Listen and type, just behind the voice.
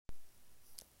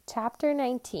Chapter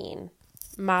 19,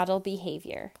 Model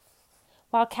Behavior.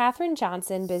 While Katherine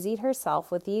Johnson busied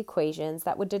herself with the equations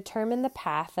that would determine the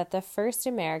path that the first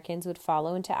Americans would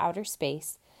follow into outer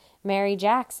space, Mary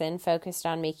Jackson focused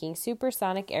on making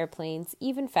supersonic airplanes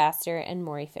even faster and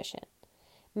more efficient.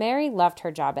 Mary loved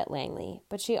her job at Langley,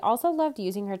 but she also loved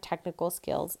using her technical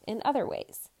skills in other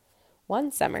ways. One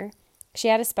summer, she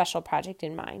had a special project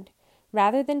in mind.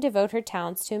 Rather than devote her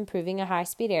talents to improving a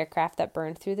high-speed aircraft that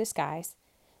burned through the skies,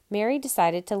 Mary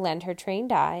decided to lend her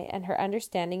trained eye and her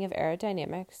understanding of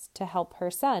aerodynamics to help her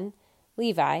son,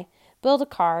 Levi, build a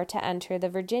car to enter the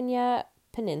Virginia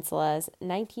Peninsula's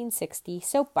 1960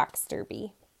 Soapbox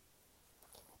Derby.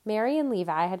 Mary and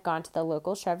Levi had gone to the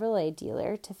local Chevrolet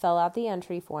dealer to fill out the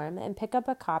entry form and pick up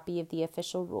a copy of the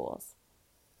official rules.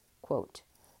 Quote,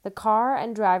 "The car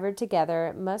and driver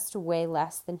together must weigh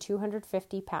less than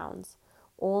 250 pounds.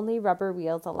 Only rubber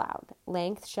wheels allowed.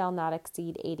 Length shall not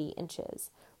exceed 80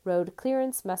 inches. Road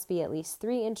clearance must be at least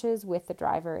 3 inches with the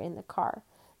driver in the car.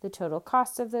 The total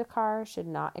cost of the car should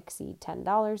not exceed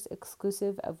 $10,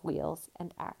 exclusive of wheels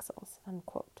and axles."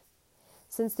 Unquote.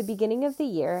 Since the beginning of the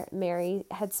year, Mary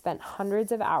had spent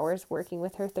hundreds of hours working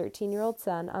with her 13-year-old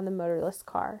son on the motorless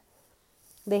car.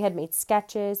 They had made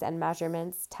sketches and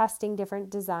measurements, testing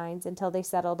different designs until they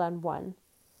settled on one.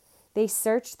 They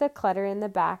searched the clutter in the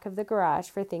back of the garage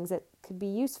for things that could be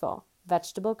useful.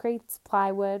 Vegetable crates,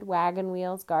 plywood, wagon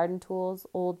wheels, garden tools,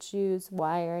 old shoes,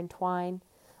 wire, and twine.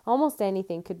 Almost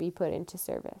anything could be put into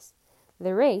service.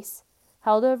 The race,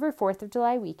 held over 4th of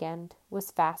July weekend, was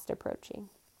fast approaching.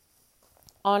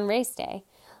 On race day,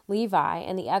 Levi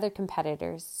and the other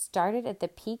competitors started at the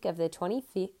peak of the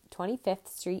 25th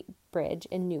Street Bridge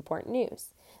in Newport News,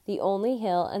 the only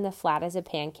hill in the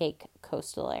flat-as-a-pancake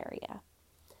coastal area.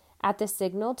 At the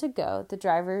signal to go, the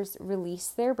drivers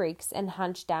released their brakes and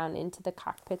hunched down into the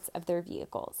cockpits of their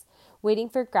vehicles, waiting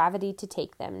for gravity to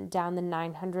take them down the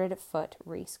 900-foot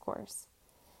race course.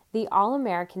 The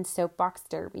All-American Soapbox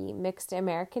Derby mixed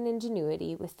American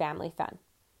ingenuity with family fun,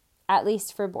 at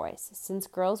least for boys, since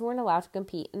girls weren't allowed to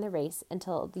compete in the race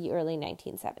until the early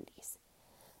 1970s.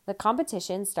 The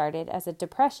competition started as a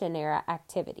Depression-era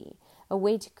activity, a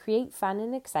way to create fun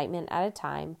and excitement at a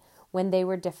time when they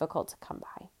were difficult to come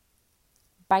by.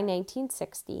 By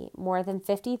 1960, more than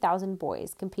 50,000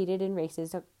 boys competed in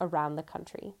races around the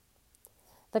country.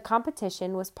 The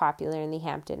competition was popular in the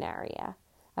Hampton area.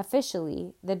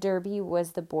 Officially, the Derby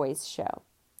was the boys' show.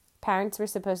 Parents were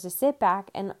supposed to sit back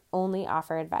and only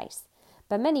offer advice,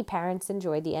 but many parents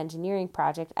enjoyed the engineering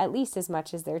project at least as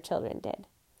much as their children did.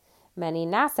 Many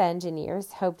NASA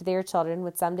engineers hoped their children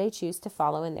would someday choose to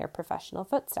follow in their professional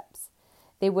footsteps.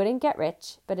 They wouldn't get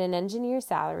rich, but an engineer's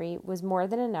salary was more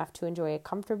than enough to enjoy a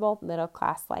comfortable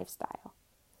middle-class lifestyle.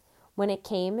 When it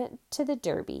came to the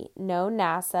Derby, no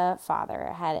NASA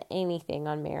father had anything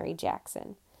on Mary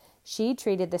Jackson. She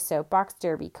treated the Soapbox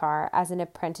Derby car as an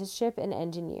apprenticeship in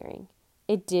engineering.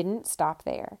 It didn't stop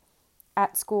there.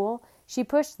 At school, she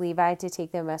pushed Levi to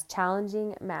take the most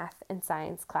challenging math and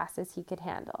science classes he could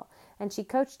handle, and she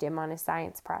coached him on his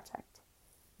science project.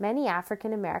 Many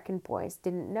African-American boys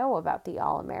didn't know about the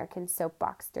All-American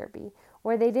Soapbox Derby,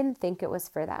 or they didn't think it was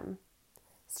for them.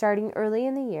 Starting early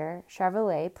in the year,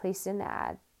 Chevrolet placed an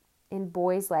ad in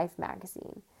Boys Life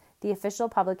magazine, the official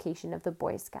publication of the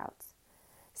Boy Scouts.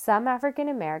 Some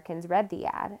African-Americans read the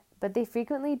ad, but they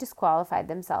frequently disqualified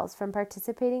themselves from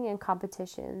participating in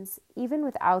competitions, even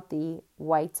without the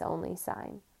whites-only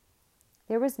sign.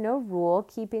 There was no rule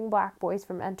keeping black boys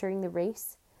from entering the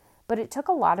race, but it took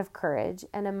a lot of courage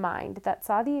and a mind that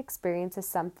saw the experience as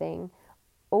something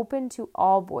open to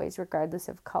all boys regardless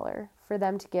of color for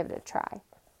them to give it a try.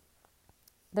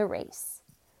 The race.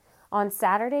 On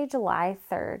Saturday, July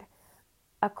 3rd,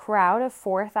 a crowd of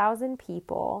 4,000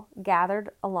 people gathered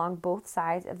along both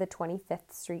sides of the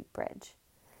 25th Street Bridge.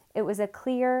 It was a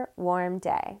clear, warm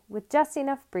day with just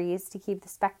enough breeze to keep the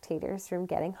spectators from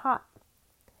getting hot.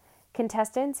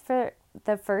 Contestants for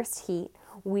the first heat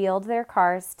wheeled their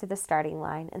cars to the starting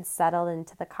line and settled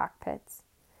into the cockpits.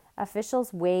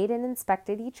 Officials weighed and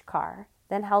inspected each car,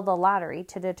 then held a lottery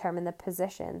to determine the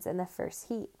positions in the first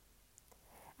heat.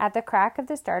 At the crack of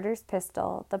the starter's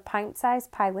pistol, the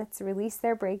pint-sized pilots released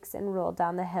their brakes and rolled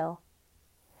down the hill.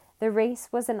 The race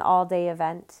was an all-day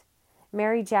event.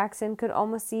 Mary Jackson could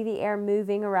almost see the air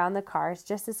moving around the cars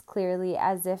just as clearly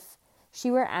as if she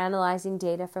were analyzing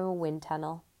data from a wind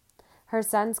tunnel. Her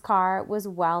son's car was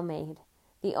well made.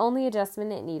 The only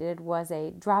adjustment it needed was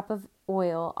a drop of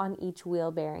oil on each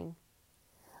wheel bearing.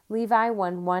 Levi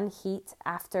won one heat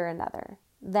after another.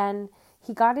 Then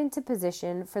he got into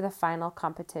position for the final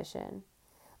competition.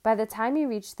 By the time he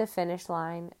reached the finish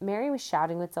line, Mary was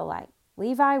shouting with delight.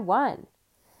 Levi won!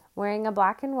 Wearing a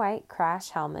black and white crash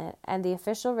helmet and the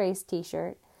official race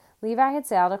t-shirt, Levi had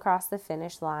sailed across the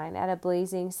finish line at a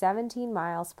blazing 17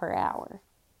 miles per hour.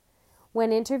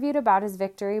 When interviewed about his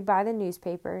victory by the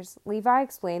newspapers, Levi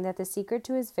explained that the secret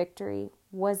to his victory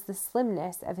was the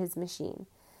slimness of his machine,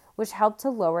 which helped to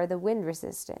lower the wind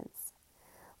resistance.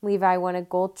 Levi won a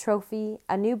gold trophy,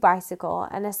 a new bicycle,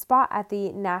 and a spot at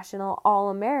the National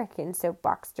All-American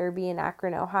Soapbox Derby in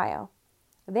Akron, Ohio.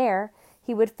 There,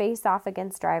 he would face off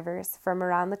against drivers from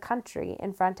around the country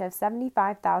in front of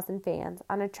 75,000 fans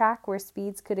on a track where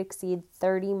speeds could exceed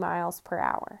 30 miles per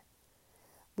hour.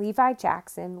 Levi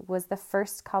Jackson was the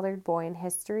first colored boy in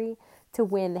history to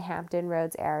win the Hampton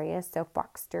Roads area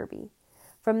Soapbox Derby.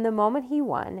 From the moment he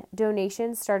won,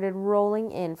 donations started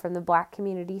rolling in from the Black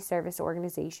community service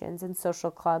organizations and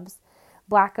social clubs,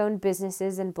 Black-owned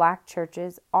businesses and Black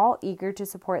churches, all eager to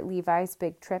support Levi's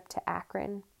big trip to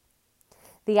Akron.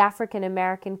 The African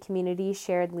American community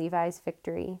shared Levi's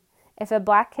victory. If a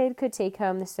Black kid could take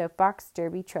home the Soapbox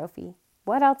Derby trophy,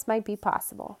 what else might be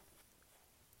possible?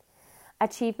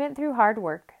 Achievement through hard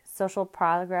work, social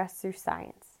progress through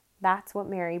science. That's what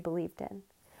Mary believed in.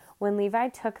 When Levi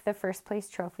took the first place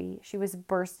trophy, she was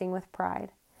bursting with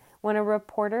pride. When a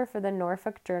reporter for the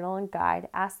Norfolk Journal and Guide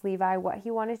asked Levi what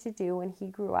he wanted to do when he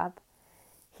grew up,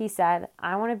 he said,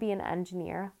 "I want to be an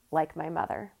engineer like my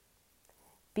mother."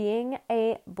 Being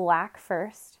a Black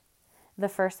first, the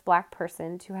first Black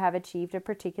person to have achieved a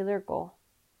particular goal,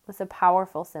 was a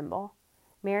powerful symbol.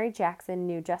 Mary Jackson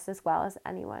knew just as well as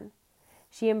anyone.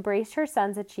 She embraced her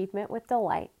son's achievement with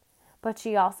delight, but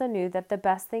she also knew that the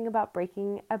best thing about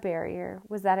breaking a barrier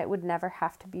was that it would never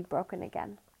have to be broken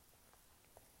again.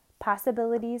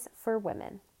 Possibilities for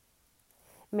women.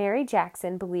 Mary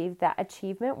Jackson believed that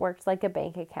achievement worked like a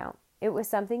bank account. It was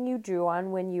something you drew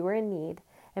on when you were in need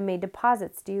and made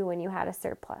deposits due when you had a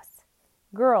surplus.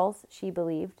 Girls, she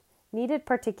believed, needed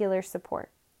particular support.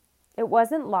 It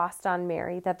wasn't lost on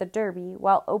Mary that the Derby,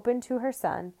 while open to her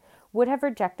son, would have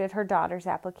rejected her daughter's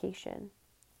application.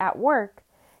 At work,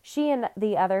 she and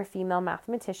the other female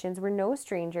mathematicians were no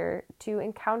stranger to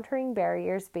encountering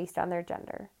barriers based on their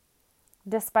gender.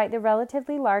 Despite the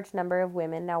relatively large number of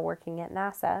women now working at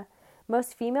NASA,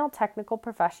 most female technical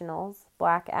professionals,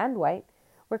 Black and white,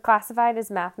 were classified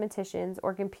as mathematicians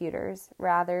or computers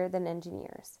rather than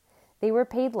engineers. They were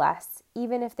paid less,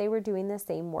 even if they were doing the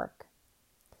same work.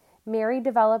 Mary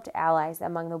developed allies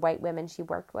among the white women she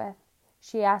worked with.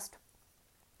 She asked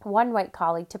one white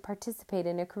colleague to participate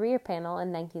in a career panel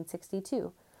in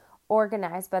 1962,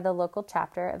 organized by the local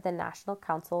chapter of the National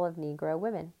Council of Negro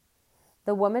Women.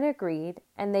 The woman agreed,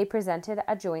 and they presented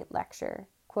a joint lecture,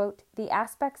 quote, "The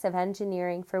Aspects of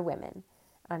Engineering for Women,"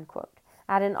 unquote,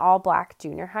 at an all-Black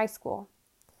junior high school.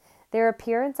 Their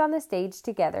appearance on the stage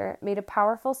together made a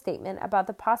powerful statement about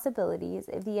the possibilities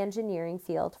of the engineering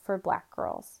field for Black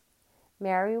girls.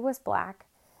 Mary was Black,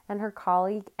 and her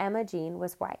colleague Emma Jean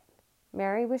was white.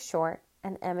 Mary was short,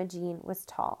 and Emma Jean was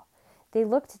tall. They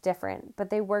looked different, but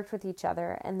they worked with each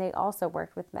other, and they also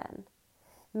worked with men.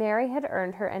 Mary had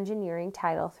earned her engineering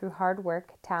title through hard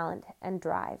work, talent, and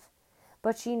drive,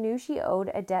 but she knew she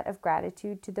owed a debt of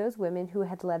gratitude to those women who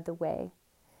had led the way.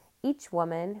 Each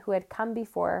woman who had come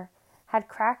before had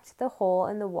cracked the hole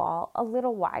in the wall a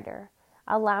little wider,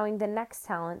 allowing the next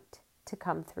talent to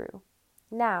come through.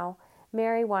 Now,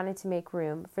 Mary wanted to make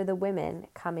room for the women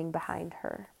coming behind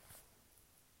her.